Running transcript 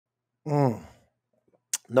Mm,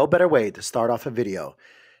 no better way to start off a video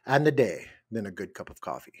and the day than a good cup of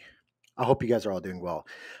coffee. I hope you guys are all doing well.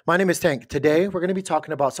 My name is Tank. Today, we're going to be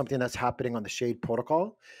talking about something that's happening on the Shade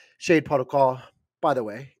Protocol. Shade Protocol, by the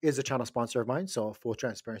way, is a channel sponsor of mine, so full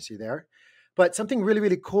transparency there. But something really,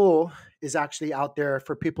 really cool is actually out there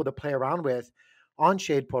for people to play around with on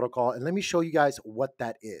Shade Protocol. And let me show you guys what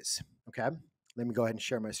that is. Okay. Let me go ahead and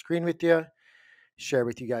share my screen with you, share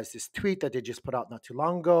with you guys this tweet that they just put out not too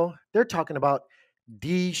long ago. They're talking about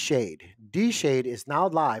D Shade. D Shade is now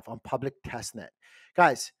live on public testnet.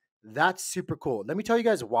 Guys, that's super cool. Let me tell you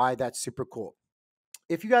guys why that's super cool.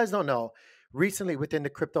 If you guys don't know, recently within the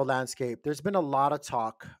crypto landscape, there's been a lot of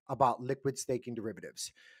talk about liquid staking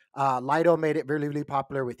derivatives. Lido made it really, really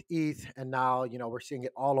popular with ETH, and now we're seeing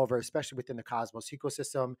it all over, especially within the Cosmos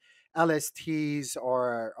ecosystem. LSTs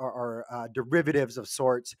or derivatives of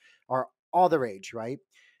sorts are all the rage, right?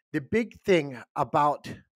 The big thing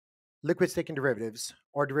about liquid staking derivatives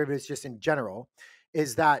or derivatives just in general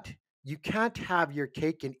is that you can't have your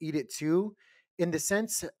cake and eat it too, in the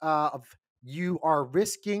sense of you are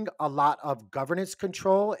risking a lot of governance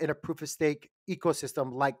control in a proof of stake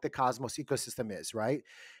ecosystem like the Cosmos ecosystem is, right?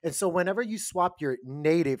 And so whenever you swap your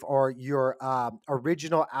native or your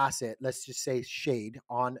original asset, let's just say Shade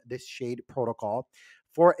on this Shade protocol,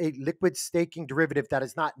 for a liquid staking derivative that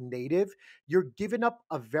is not native, you're giving up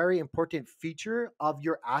a very important feature of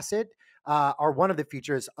your asset, or one of the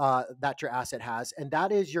features that your asset has, and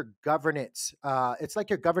that is your governance. It's like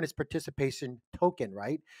your governance participation token,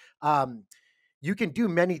 right? Um, you can do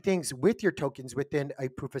many things with your tokens within a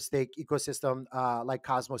proof of stake ecosystem, like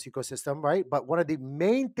Cosmos ecosystem, right? But one of the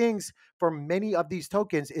main things for many of these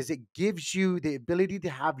tokens is it gives you the ability to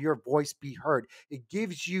have your voice be heard. It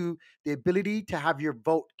gives you the ability to have your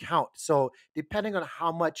vote count. So depending on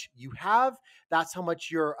how much you have, that's how much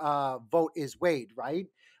your vote is weighed, right?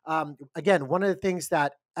 Again, one of the things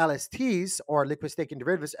that LSTs or liquid staking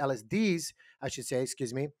derivatives, LSDs, I should say,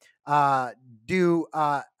 excuse me, uh, do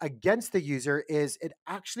against the user is it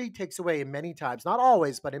actually takes away in many times, not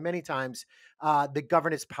always, but in many times, the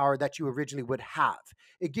governance power that you originally would have.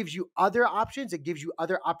 It gives you other options, it gives you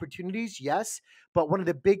other opportunities, yes, but one of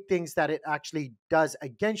the big things that it actually does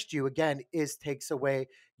against you, again, is takes away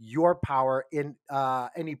your power in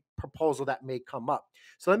any proposal that may come up.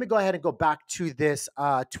 So let me go ahead and go back to this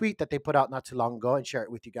tweet that they put out not too long ago and share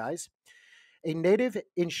it with you guys. A native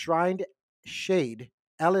enshrined shade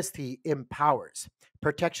LST empowers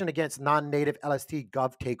protection against non-native LST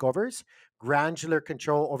gov takeovers, granular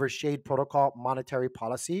control over shade protocol monetary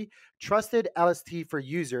policy, trusted LST for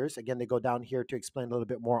users. Again, they go down here to explain a little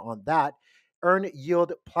bit more on that. Earn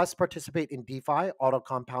yield plus participate in DeFi, auto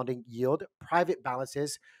compounding yield, private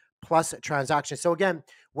balances plus transactions. So again,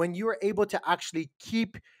 when you are able to actually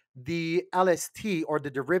keep the LST or the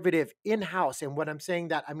derivative in house. And when I'm saying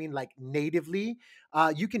that, I mean like natively,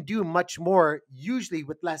 you can do much more, usually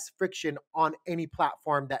with less friction on any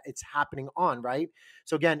platform that it's happening on, right?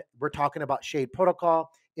 So, again, we're talking about Shade Protocol.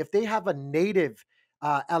 If they have a native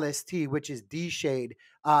LST, which is D Shade,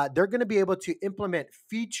 they're going to be able to implement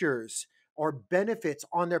features or benefits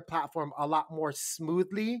on their platform a lot more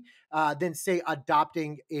smoothly than, say,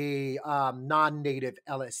 adopting a non-native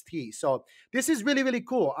LST. So this is really, really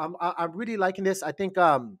cool. I'm really liking this. I think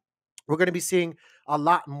we're going to be seeing a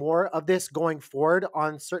lot more of this going forward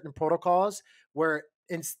on certain protocols where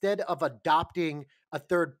instead of adopting a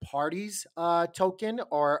third party's token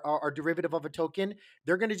or derivative of a token,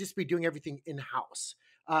 they're going to just be doing everything in house.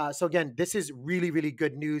 So again, this is really, really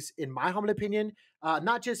good news in my humble opinion,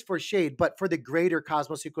 not just for Shade, but for the greater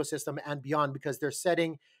Cosmos ecosystem and beyond, because they're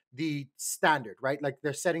setting the standard, right? Like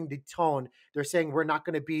they're setting the tone. They're saying we're not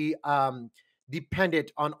going to be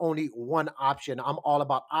dependent on only one option. I'm all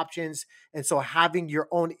about options. And so having your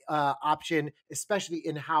own option, especially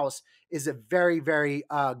in house, is a very, very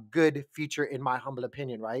good feature in my humble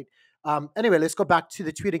opinion, right? Anyway, let's go back to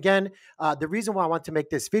the tweet again. The reason why I want to make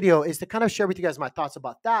this video is to kind of share with you guys my thoughts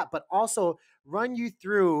about that, but also run you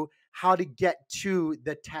through how to get to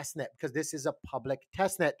the testnet, because this is a public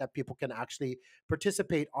testnet that people can actually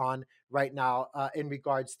participate on right now in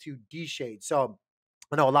regards to D-Shade. So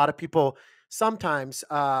I know a lot of people sometimes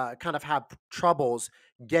kind of have troubles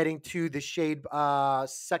getting to the shade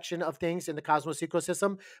section of things in the Cosmos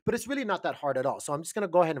ecosystem, but it's really not that hard at all. So I'm just going to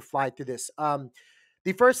go ahead and fly through this.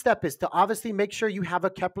 The first step is to obviously make sure you have a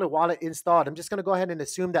Kepler wallet installed. I'm just going to go ahead and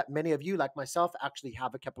assume that many of you, like myself, actually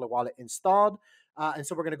have a Kepler wallet installed. And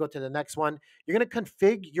so we're going to go to the next one. You're going to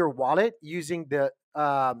config your wallet using the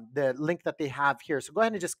link that they have here. So go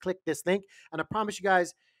ahead and just click this link. And I promise you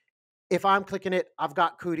guys, If I'm clicking it, I've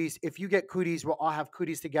got cooties. If you get cooties, we'll all have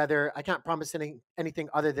cooties together. I can't promise anything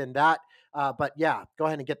other than that. But yeah, go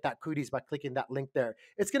ahead and get that cooties by clicking that link there.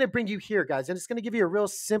 It's going to bring you here, guys, and it's going to give you a real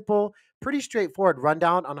simple, pretty straightforward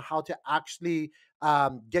rundown on how to actually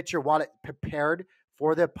get your wallet prepared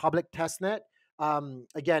for the public testnet.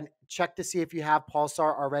 Again, check to see if you have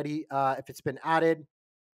Pulsar already, if it's been added.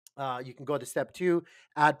 You can go to step 2,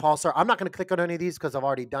 add Pulsar. I'm not going to click on any of these because I've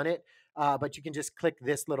already done it, but you can just click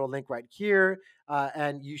this little link right here,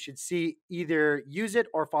 and you should see either use it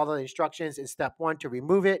or follow the instructions in step 1 to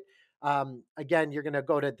remove it. Again, you're going to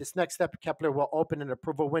go to this next step. Kepler will open an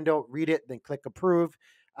approval window, read it, then click approve.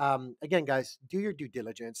 Again, guys, do your due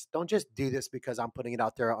diligence. Don't just do this because I'm putting it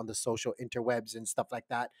out there on the social interwebs and stuff like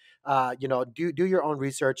that. Do your own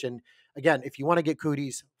research. And again, if you want to get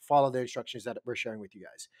cooties, follow the instructions that we're sharing with you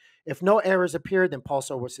guys. If no errors appear, then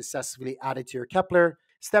Pulsar was successfully added to your Kepler.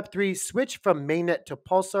 Step 3, switch from mainnet to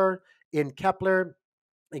Pulsar in Kepler.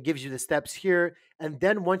 It gives you the steps here. And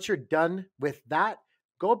then once you're done with that,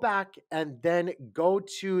 go back and then go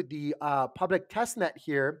to the public testnet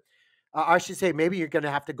here. I should say maybe you're going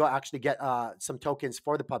to have to go actually get some tokens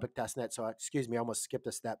for the public testnet. So excuse me, I almost skipped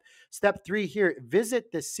a step. Step 3 here,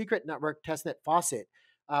 visit the secret network testnet faucet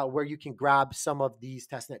where you can grab some of these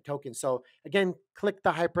testnet tokens. So again, click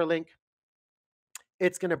the hyperlink.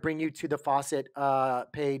 It's going to bring you to the faucet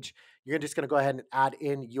page. You're just going to go ahead and add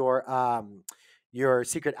in your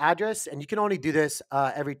secret address, and you can only do this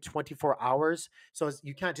every 24 hours. So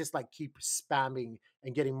you can't just like keep spamming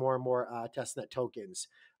and getting more and more testnet tokens.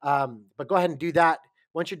 But go ahead and do that.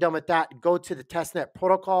 Once you're done with that, go to the testnet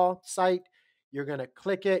protocol site. You're going to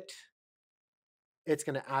click it. It's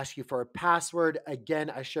going to ask you for a password.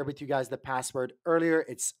 Again, I shared with you guys the password earlier.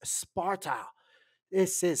 It's Sparta.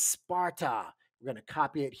 This is Sparta. We're going to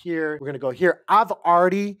copy it here. We're going to go here. I've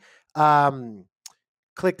already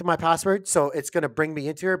clicked my password, so it's going to bring me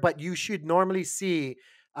into here. But you should normally see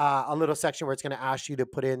a little section where it's going to ask you to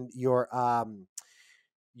put in your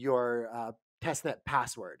testnet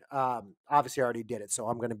password. Obviously, I already did it, so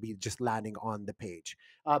I'm going to be just landing on the page.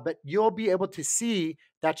 But you'll be able to see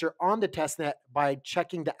that you're on the testnet by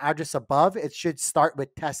checking the address above. It should start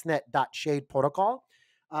with testnet.shade protocol.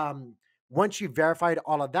 Once you've verified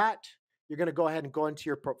all of that, you're going to go ahead and go into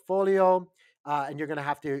your portfolio, and you're going to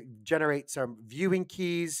have to generate some viewing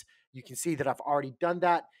keys. You can see that I've already done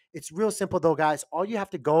that. It's real simple, though, guys. All you have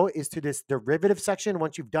to go is to this derivative section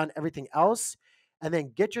once you've done everything else, and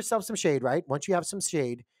then get yourself some shade, right? Once you have some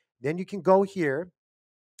shade, then you can go here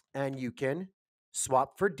and you can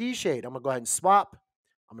swap for D shade. I'm going to go ahead and swap.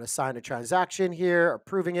 I'm going to sign a transaction here,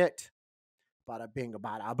 approving it. Bada bing,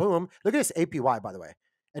 bada boom. Look at this APY, by the way.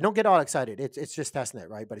 And don't get all excited. It's just testnet,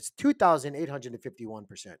 right? But it's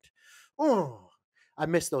 2,851%. Oh, I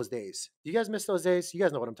miss those days. Do you guys miss those days? You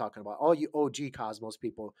guys know what I'm talking about. All you OG Cosmos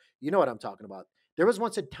people, you know what I'm talking about. There was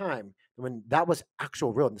once a time when that was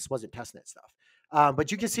actual real and this wasn't testnet stuff.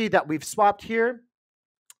 But you can see that we've swapped here.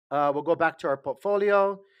 We'll go back to our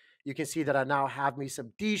portfolio. You can see that I now have me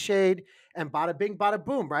some D shade, and bada bing, bada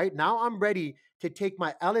boom, right? Now I'm ready to take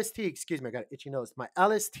my LST, excuse me, I got an itchy nose, my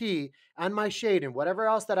LST and my shade and whatever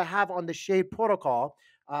else that I have on the shade protocol,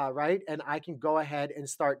 right? And I can go ahead and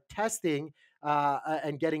start testing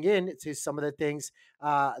and getting into some of the things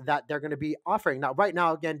that they're going to be offering. Now, right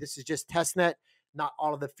now, again, this is just testnet. Not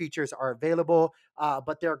all of the features are available,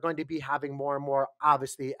 but they're going to be having more and more,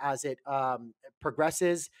 obviously, as it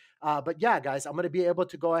progresses. But yeah, guys, I'm going to be able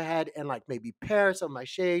to go ahead and like maybe pair some of my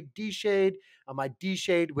D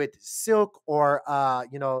shade with silk or,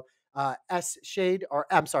 S shade, or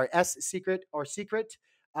I'm sorry, S secret or secret.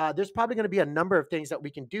 There's probably going to be a number of things that we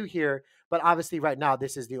can do here, but obviously right now,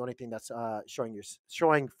 this is the only thing that's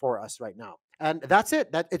showing for us right now. And that's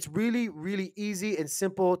it. It's really, really easy and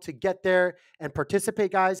simple to get there and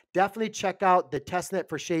participate, guys. Definitely check out the testnet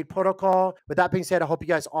for Shade protocol. With that being said, I hope you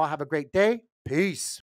guys all have a great day. Peace.